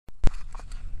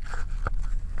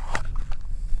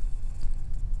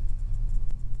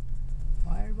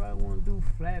Everybody want to do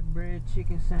flatbread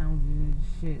chicken sandwiches and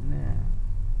shit now.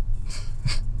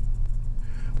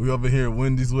 We over here at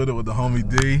Wendy's with it with the homie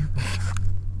D.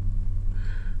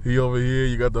 He over here.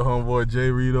 You got the homeboy Jay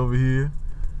Reed over here.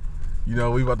 You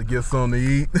know, we about to get something to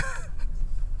eat.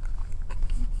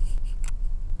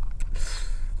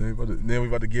 Then we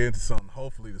about to get into something.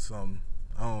 Hopefully to something.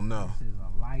 I don't know. This is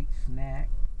a light snack.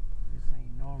 This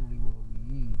ain't normally what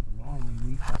we eat. Normally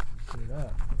we fuck this shit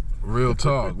up. Real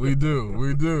talk. We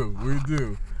do.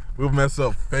 We'll mess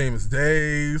up famous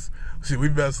days. Shit, we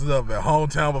mess it up at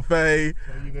Hometown Buffet.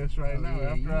 Tell you this right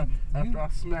now. After I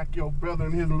smack your brother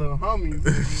and his little homies,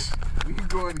 we can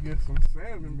go ahead and get some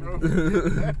salmon, bro.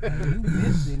 You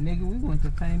missed it, nigga. We went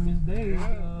to famous days.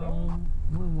 Yeah,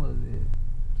 when was it?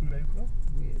 2 days ago.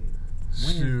 Yeah.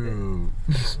 Shoot.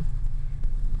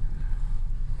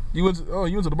 You went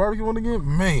to the barbecue one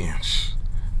again? Man,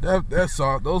 that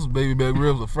sauce, those baby back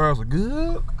ribs at first are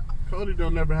good. Cody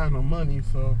don't never have no money,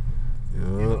 so Yeah. you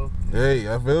know, Hey,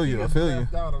 I feel you.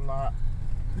 Out a lot.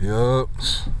 Yup.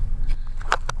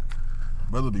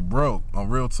 Brother be broke. On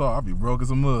real talk, I be broke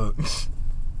as a mug.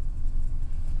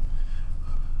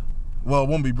 Well, it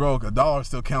won't be broke. $1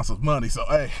 still counts as money, so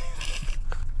hey.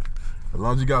 As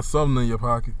long as you got something in your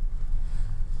pocket.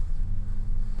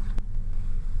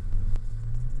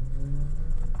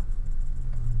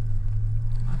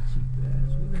 My cheap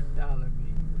ass. We let dollar me.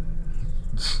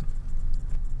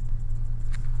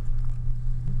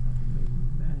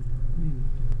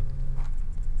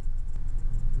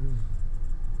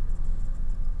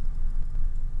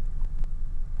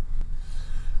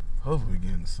 Hopefully we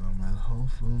getting some, man.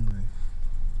 Hopefully.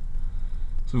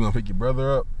 So we gonna pick your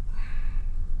brother up?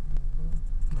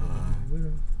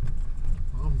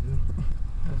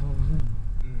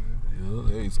 Yeah,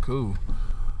 hey, it's cool.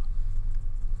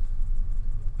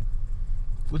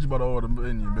 What you about to order the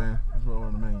menu, man? What you about to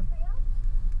order the menu?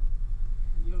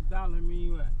 Your dollar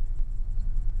menu at?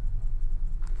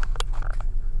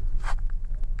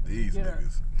 These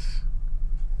niggas.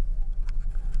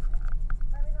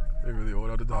 They really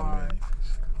ordered the dollar menu.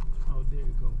 Oh, there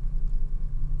you go.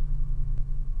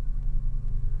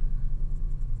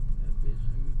 That bitch,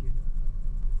 let me get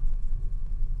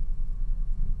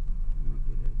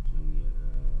a junior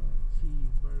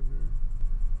cheeseburger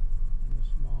and a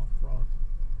small frosty.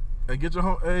 Hey,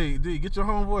 get your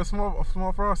homeboy a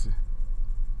small frosty.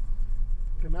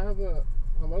 Can I have a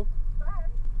hello?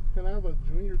 Can I have a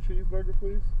junior cheeseburger,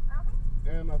 please?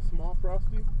 And a small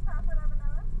frosty?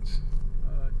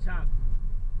 Chocolate.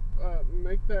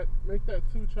 Make that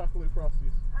 2 chocolate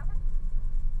frosties.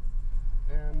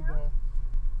 And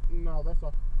no, that's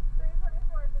all.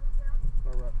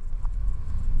 All right.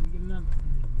 We get another.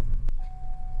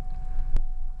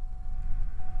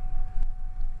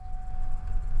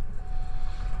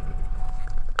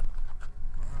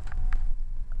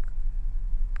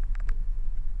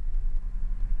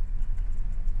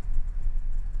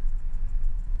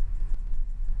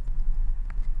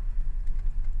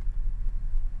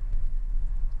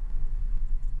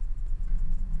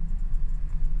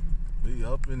 We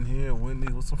up in here,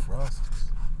 Wendy's with some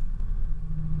frosties.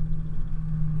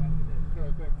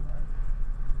 Good, thank you.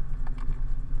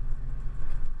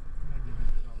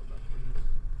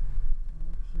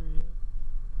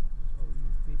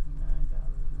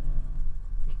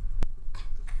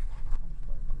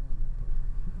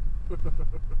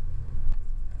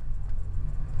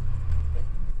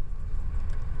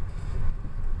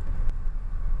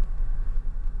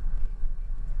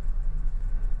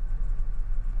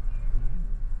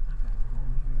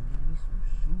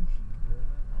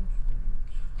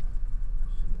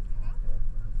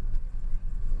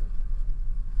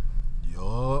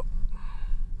 Yup.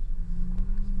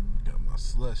 Got my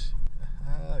slushy.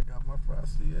 I got my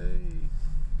frosty. Hey.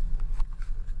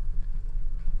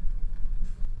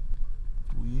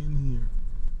 We in here.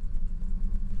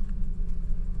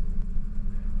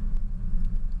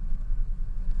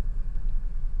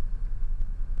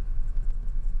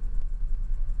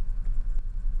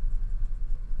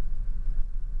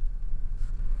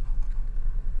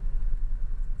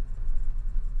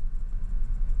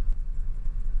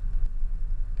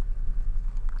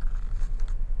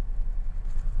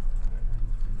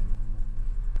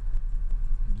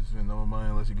 No money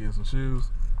unless you get some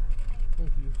shoes.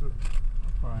 Thank you, sir.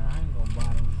 Probably I ain't gonna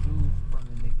buy them shoes from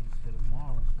the nigga until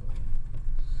tomorrow, so.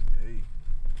 Hey.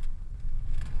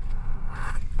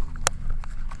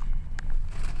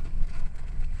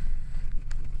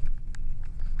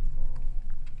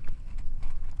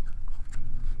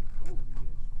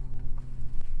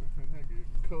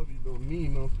 Cody don't need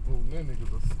no no spoon. That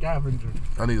nigga's a scavenger.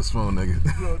 I need a spoon, nigga.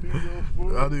 You don't need no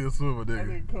spoon. I need a spoon, That nigga.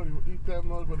 nigga Cody will eat that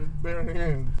mug with his bare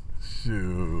hands.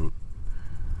 Shoot.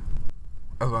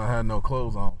 That's why I had no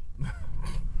clothes on.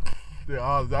 Yeah,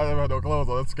 I never had no clothes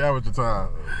on. That's scavenger time.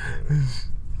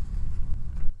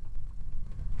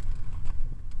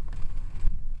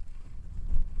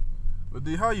 But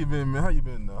D, how you been, man? How you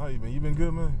been, though? How you been? You been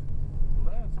good, man?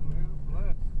 Blessed, man.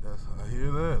 Blessed. I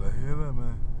hear that. I hear that,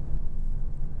 man.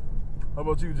 How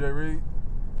about you, Jay Reed?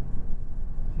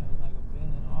 Feeling like a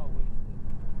feeling always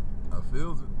do. I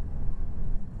feels it.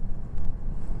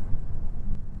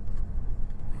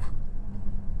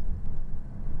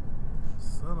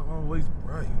 Sun always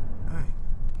bright. Dang.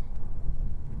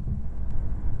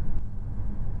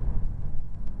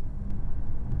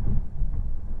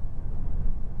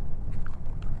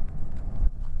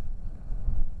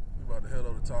 We about to head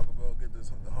over to Taco Bell, get the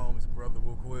homie's brother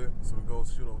real quick, so we go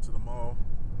shoot over to the mall.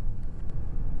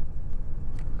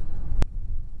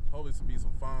 Hopefully, to be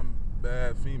some fine,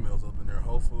 bad females up in there.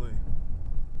 Hopefully.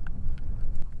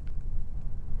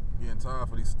 Getting tired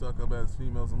for these stuck-up ass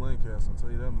females in Lancaster, I'll tell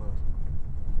you that much.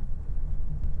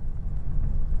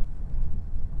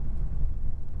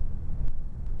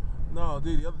 No,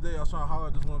 dude, the other day I was trying to holler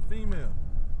at this one female.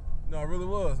 No, I really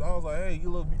was. I was like, hey, you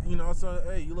look, I said,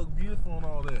 hey, you look beautiful and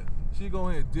all that. She go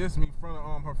ahead and diss me in front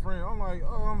of her friend. I'm like,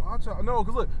 no,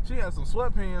 because look, she had some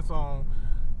sweatpants on.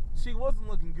 She wasn't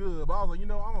looking good, but I was like, I'm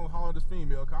going to holler at this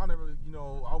female, because I never, I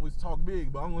always talk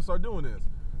big, but I'm going to start doing this.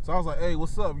 So I was like, hey,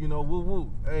 what's up? Woo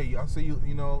woo. Hey, I see you,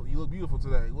 you look beautiful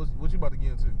today. What you about to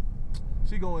get into?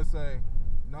 She go and say,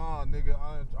 nah, nigga,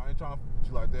 I ain't trying to put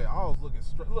you like that. I was looking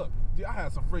straight. Look, dude, I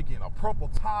had some freaking a purple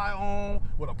tie on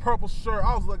with a purple shirt.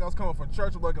 I was like, I was coming from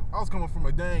church, like I was coming from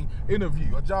a dang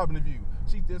interview, a job interview.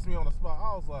 She dissed me on the spot.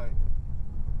 I was like,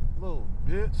 little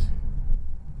bitch.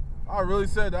 I really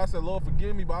said that. I said, Lord,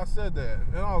 forgive me, but I said that.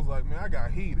 And I was like, man, I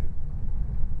got heated.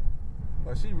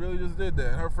 Like, she really just did that.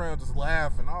 And her friend was just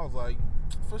laughing. I was like,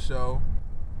 for sure.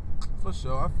 For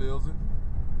sure, I feels it.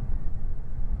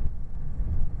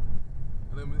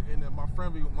 And then my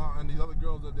friend and these other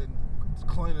girls that didn't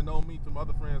claim to know me through my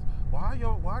other friends,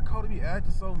 why Cody be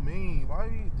acting so mean? Why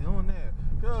you doing that?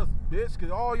 Cause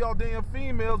all y'all damn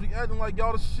females be acting like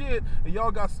y'all the shit and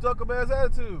y'all got stuck up ass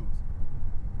attitudes.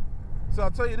 So I'll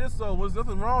tell you this though, there's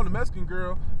nothing wrong with the Mexican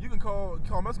girl. You can call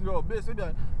Mexican girl a bitch, they be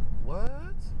like, what?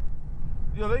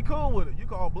 They cool with it. You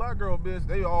call a black girl a bitch,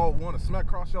 they all want to smack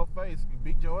across your face and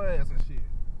beat your ass and shit.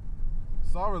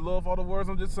 Sorry, love, for all the words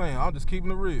I'm just saying. I'm just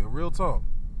keeping it real talk.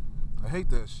 I hate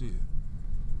that shit.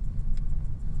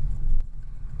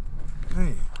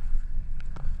 Damn.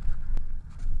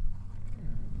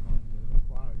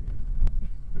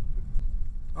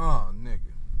 Oh, nigga.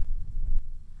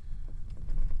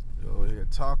 Yo, here,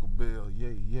 Taco Bell,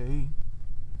 yay, yay.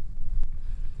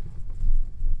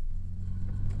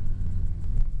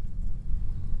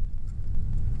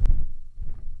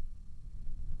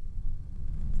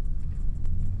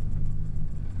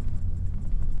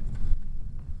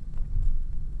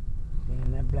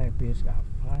 Man, that black bitch got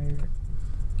fired.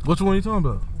 Which one are you talking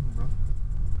about? I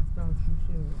thought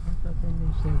that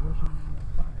nigga said, what's your name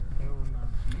got fired? Hell nah.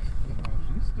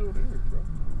 She's still there, bro.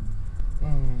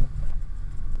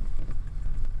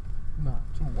 Nah,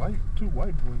 two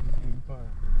white boys is getting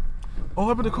fired. Oh, what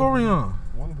happened to Corian?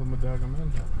 One of them a daggone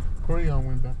manager. Corian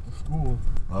went back to school.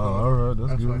 Oh, alright,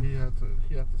 that's good. Why he had to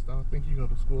stop. I think he go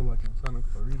to school like in Santa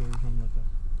Clarita or something like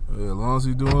that. Yeah, as long as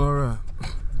he's doing alright.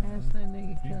 Ask that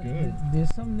nigga. He good. Did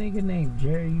some nigga named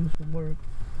Jerry used to work?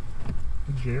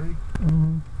 Jerry?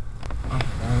 Mm-hmm.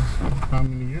 How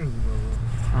many years ago?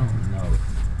 I don't know.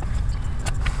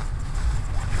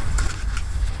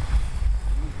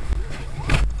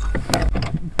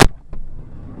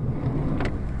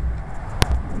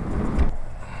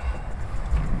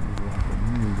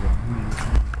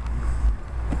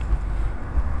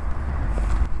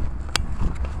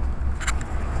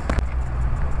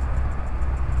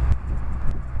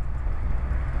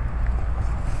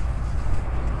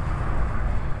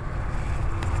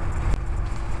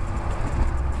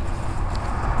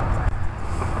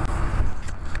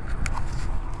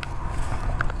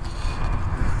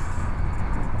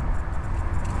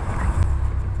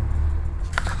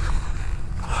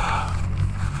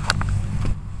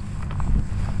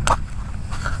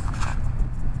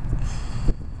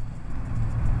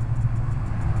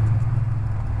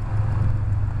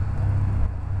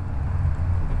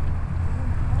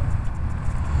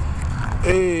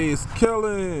 Hey, it's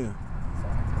Kelly.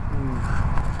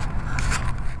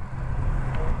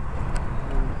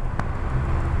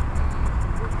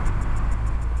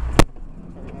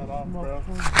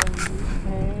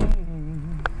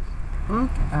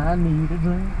 I need a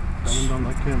drink. Don't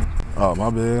like cameras. Oh, my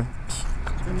bad.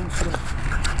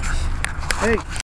 Hey.